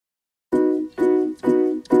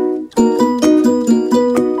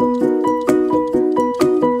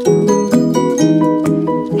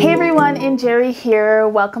Jane Jerry here.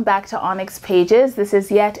 Welcome back to Onyx Pages. This is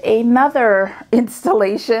yet another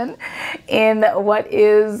installation in what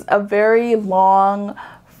is a very long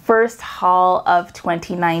first haul of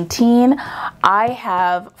 2019. I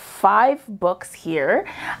have 5 books here.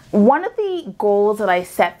 One of the goals that I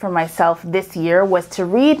set for myself this year was to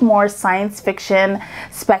read more science fiction,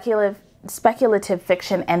 speculative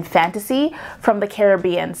fiction and fantasy from the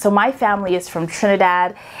Caribbean. So my family is from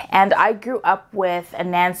Trinidad, and I grew up with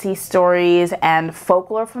Anansi stories and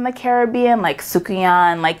folklore from the Caribbean, like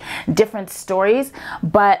Sukuya and like different stories,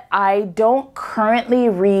 but I don't currently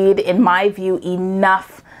read, in my view,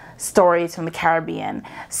 enough stories from the Caribbean.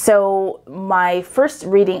 So my first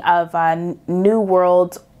reading of New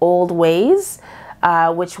World's Old Ways,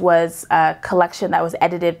 which was a collection that was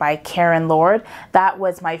edited by Karen Lord. That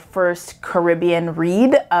was my first Caribbean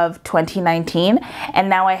read of 2019. And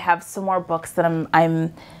now I have some more books that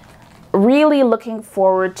I'm really looking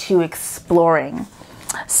forward to exploring.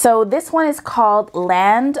 So this one is called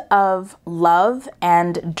Land of Love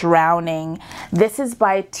and Drowning. This is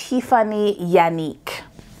by Tiffany Yannick.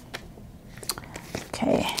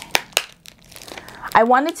 Okay. I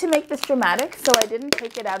wanted to make this dramatic, so I didn't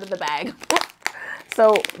take it out of the bag.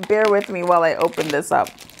 So bear with me while I open this up.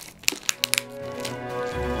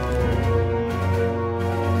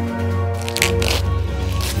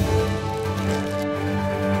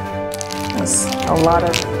 There's a lot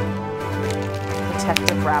of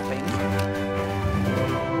protective wrapping.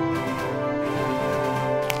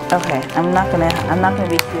 Okay, I'm not gonna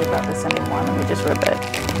be cute about this anymore. Let me just rip it.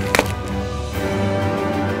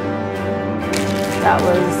 That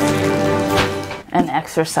was an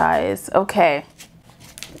exercise. Okay.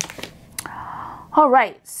 All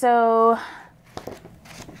right, so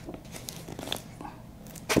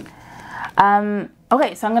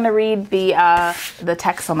okay, so I'm going to read the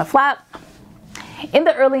text on the flap. In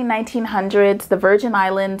the early 1900s, the Virgin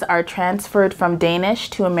Islands are transferred from Danish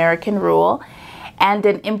to American rule, and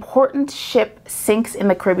an important ship sinks in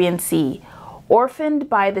the Caribbean Sea. Orphaned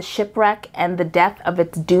by the shipwreck and the death of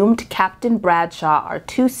its doomed Captain Bradshaw are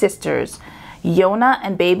 2 sisters, Yona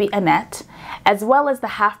and baby Annette, as well as the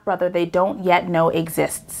half-brother they don't yet know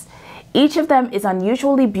exists. Each of them is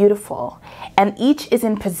unusually beautiful, and each is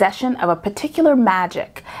in possession of a particular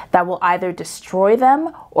magic that will either destroy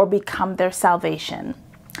them or become their salvation.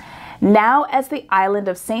 Now, as the island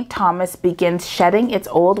of St. Thomas begins shedding its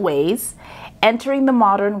old ways, entering the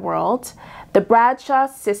modern world, the Bradshaw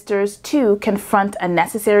sisters too confront a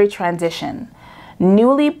necessary transition.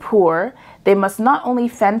 Newly poor, they must not only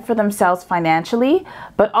fend for themselves financially,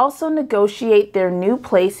 but also negotiate their new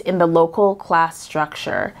place in the local class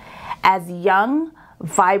structure. As young,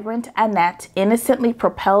 vibrant Annette innocently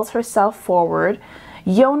propels herself forward,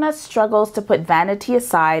 Yona struggles to put vanity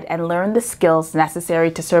aside and learn the skills necessary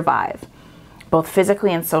to survive, both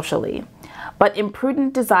physically and socially. But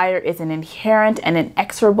imprudent desire is an inherent and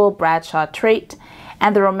inexorable Bradshaw trait,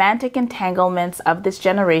 and the romantic entanglements of this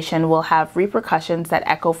generation will have repercussions that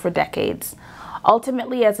echo for decades.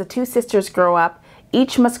 Ultimately, as the 2 sisters grow up,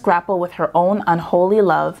 each must grapple with her own unholy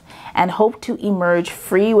love and hope to emerge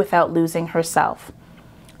free without losing herself.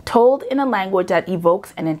 Told in a language that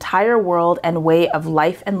evokes an entire world and way of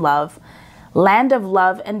life and love, Land of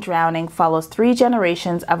Love and Drowning follows 3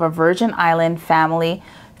 generations of a Virgin Island family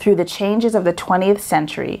through the changes of the 20th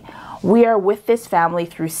century. We are with this family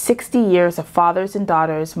through 60 years of fathers and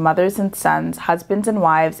daughters, mothers and sons, husbands and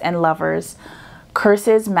wives and lovers,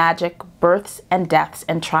 curses, magic, births and deaths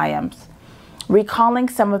and triumphs. Recalling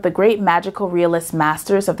some of the great magical realist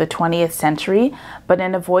masters of the 20th century, but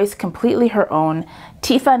in a voice completely her own,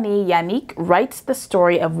 Tiffany Yannick writes the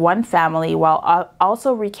story of one family while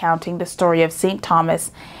also recounting the story of St.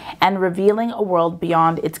 Thomas and revealing a world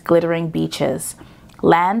beyond its glittering beaches.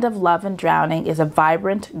 Land of Love and Drowning is a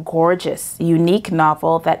vibrant, gorgeous, unique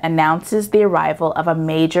novel that announces the arrival of a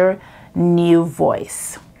major new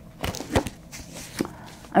voice.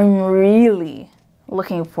 I'm really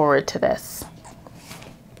looking forward to this.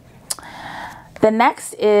 The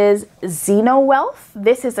next is Xenowealth.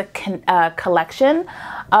 This is a collection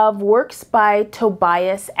of works by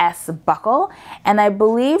Tobias S. Buckle, and I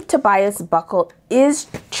believe Tobias Buckle is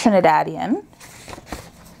Trinidadian.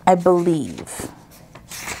 I believe.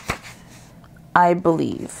 I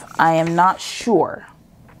am not sure.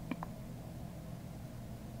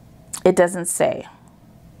 It doesn't say.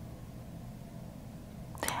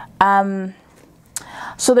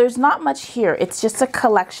 So there's not much here. It's just a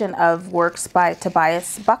collection of works by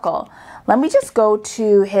Tobias Buckle. Let me just go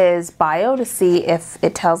to his bio to see if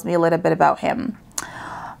it tells me a little bit about him.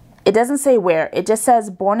 It doesn't say where. It just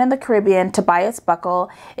says, born in the Caribbean, Tobias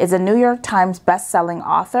Buckle is a New York Times best-selling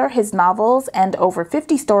author. His novels and over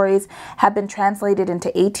 50 stories have been translated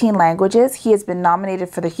into 18 languages. He has been nominated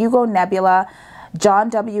for the Hugo Nebula John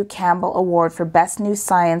W. Campbell Award for Best New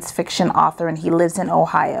Science Fiction Author, and he lives in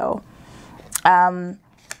Ohio.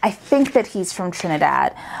 I think that he's from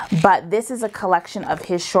Trinidad, but this is a collection of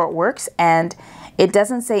his short works, and it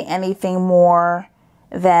doesn't say anything more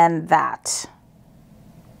than that.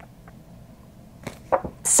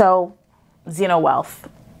 So, Xenowealth.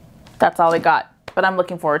 That's all I got, but I'm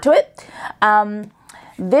looking forward to it.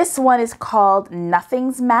 This one is called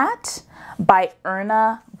Nothing's Mat by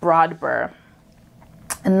Erna Broadbur.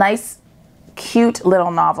 A nice, cute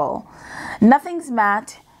little novel. Nothing's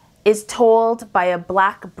Mat is told by a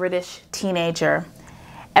Black British teenager,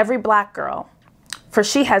 every Black girl, for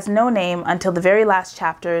she has no name until the very last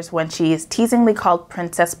chapters when she is teasingly called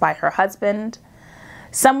Princess by her husband.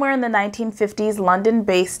 Somewhere in the 1950s,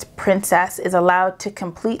 London-based Princess is allowed to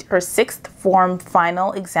complete her sixth form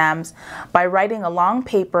final exams by writing a long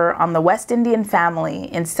paper on the West Indian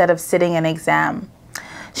family instead of sitting an exam.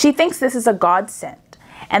 She thinks this is a godsend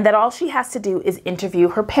and that all she has to do is interview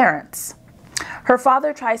her parents. Her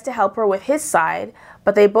father tries to help her with his side,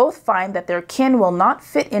 but they both find that their kin will not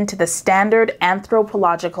fit into the standard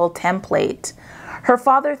anthropological template. Her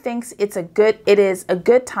father thinks it is a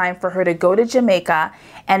good time for her to go to Jamaica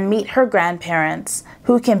and meet her grandparents,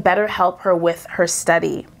 who can better help her with her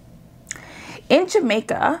study. In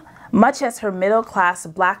Jamaica, much as her middle-class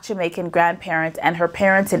Black Jamaican grandparents and her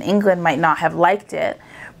parents in England might not have liked it,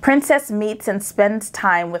 Princess meets and spends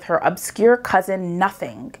time with her obscure cousin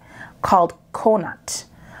Nothing, called Conut.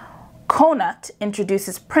 Conut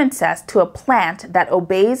introduces Princess to a plant that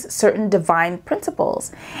obeys certain divine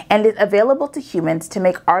principles and is available to humans to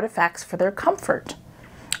make artifacts for their comfort.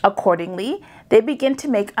 Accordingly, they begin to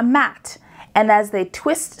make a mat, and as they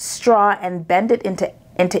twist straw and bend it into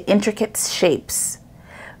intricate shapes,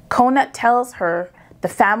 Conut tells her the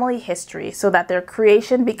family history so that their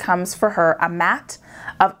creation becomes for her a mat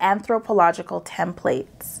of anthropological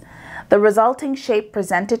templates. The resulting shape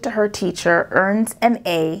presented to her teacher earns an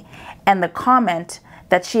A, and the comment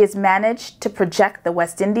that she has managed to project the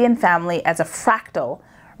West Indian family as a fractal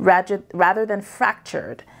rather than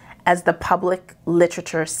fractured as the public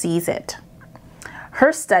literature sees it.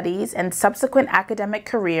 Her studies and subsequent academic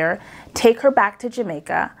career take her back to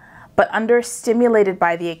Jamaica, but understimulated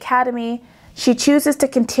by the academy, she chooses to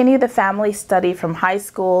continue the family study from high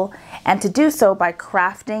school and to do so by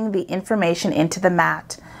crafting the information into the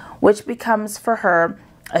mat, which becomes for her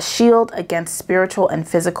a shield against spiritual and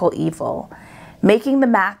physical evil. Making the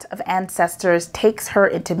mat of ancestors takes her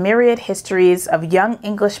into myriad histories of young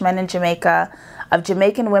Englishmen in Jamaica, of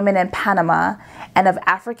Jamaican women in Panama, and of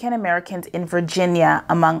African Americans in Virginia,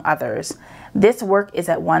 among others. This work is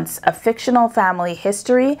at once a fictional family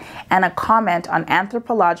history and a comment on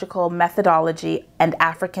anthropological methodology and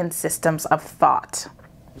African systems of thought.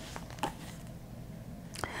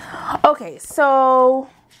 Okay, so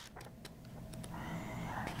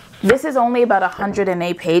this is only about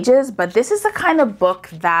 108 pages, but this is the kind of book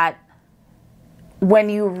that when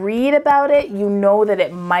you read about it, you know that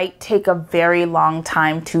it might take a very long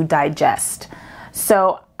time to digest.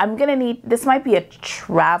 So I'm gonna need, this might be a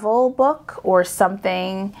travel book or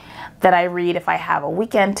something that I read if I have a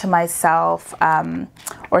weekend to myself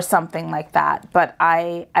or something like that. But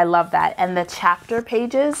I love that. And the chapter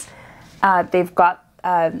pages, they've got,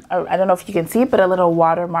 I don't know if you can see it, but a little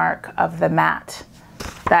watermark of the mat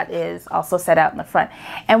that is also set out in the front.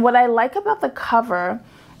 And what I like about the cover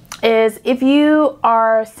is if you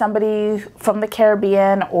are somebody from the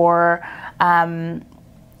Caribbean or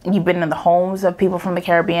you've been in the homes of people from the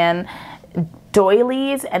Caribbean,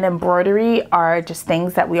 doilies and embroidery are just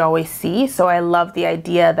things that we always see. So I love the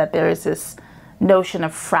idea that there is this notion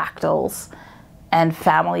of fractals and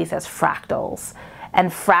families as fractals.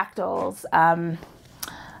 And fractals,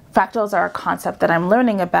 fractals are a concept that I'm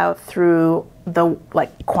learning about through the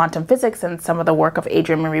quantum physics and some of the work of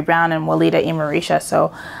Adrienne Marie Brown and Walida Imarisha.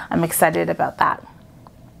 So I'm excited about that.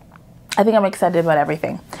 I think I'm excited about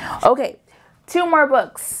everything. Okay, 2 more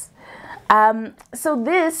books. So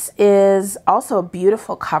this is also a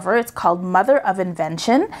beautiful cover. It's called Mother of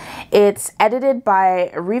Invention. It's edited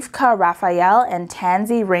by Rivka Raphael and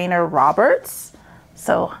Tansy Rayner Roberts.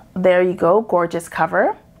 So there you go, gorgeous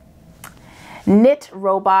cover. Knit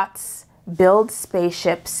robots, build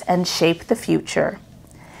spaceships, and shape the future.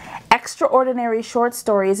 Extraordinary short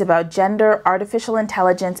stories about gender, artificial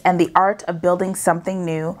intelligence, and the art of building something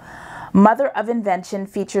new. Mother of Invention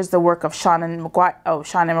features the work of Shauna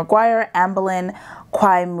Maguire, Anne Boleyn,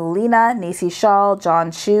 Kwai Mulina, Nisi Shaw,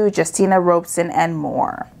 John Chu, Justina Robeson, and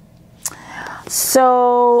more.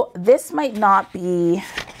 So this might not be...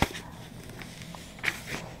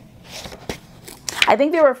 I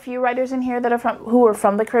think there were a few writers in here that are who are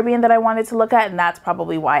from the Caribbean that I wanted to look at, and that's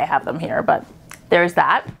probably why I have them here, but there's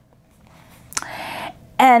that.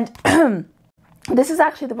 And this is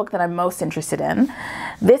actually the book that I'm most interested in.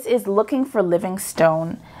 This is Looking for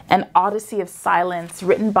Livingstone, an Odyssey of Silence,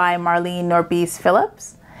 written by Marlene Norbies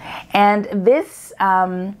Phillips. And this,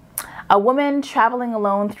 a woman traveling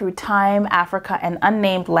alone through time, Africa, and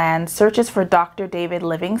unnamed land searches for Dr. David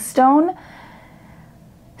Livingstone,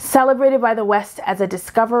 celebrated by the West as a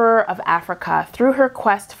discoverer of Africa. Through her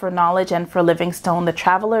quest for knowledge and for Livingstone, the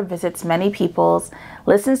traveler visits many peoples,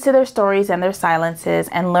 listens to their stories and their silences,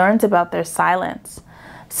 and learns about their silence.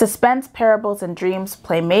 Suspense, parables, and dreams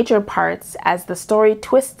play major parts as the story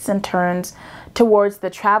twists and turns towards the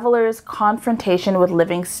traveler's confrontation with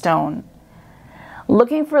Livingstone.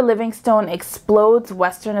 Looking for Livingstone explodes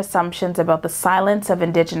Western assumptions about the silence of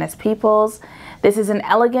indigenous peoples. This is an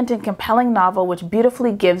elegant and compelling novel which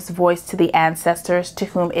beautifully gives voice to the ancestors to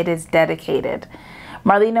whom it is dedicated.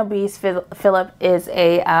 Marlene Norbies Phillips is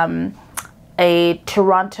a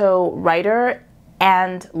Toronto writer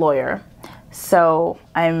and lawyer. So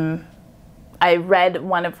I read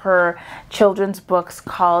one of her children's books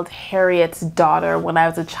called Harriet's Daughter when I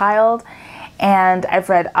was a child. And I've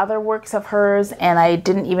read other works of hers, and I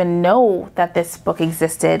didn't even know that this book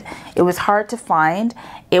existed. It was hard to find.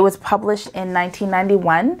 It was published in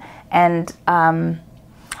 1991, and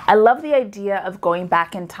I love the idea of going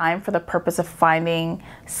back in time for the purpose of finding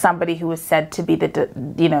somebody who was said to be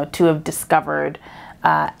to have discovered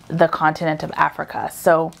the continent of Africa.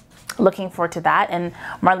 So looking forward to that. And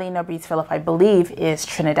Marlene Norbies Phillips, I believe, is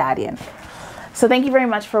Trinidadian. So thank you very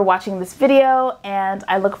much for watching this video, and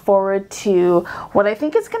I look forward to what I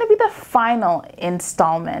think is going to be the final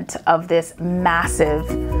installment of this massive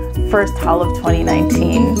first haul of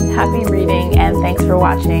 2019. Happy reading, and thanks for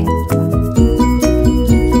watching.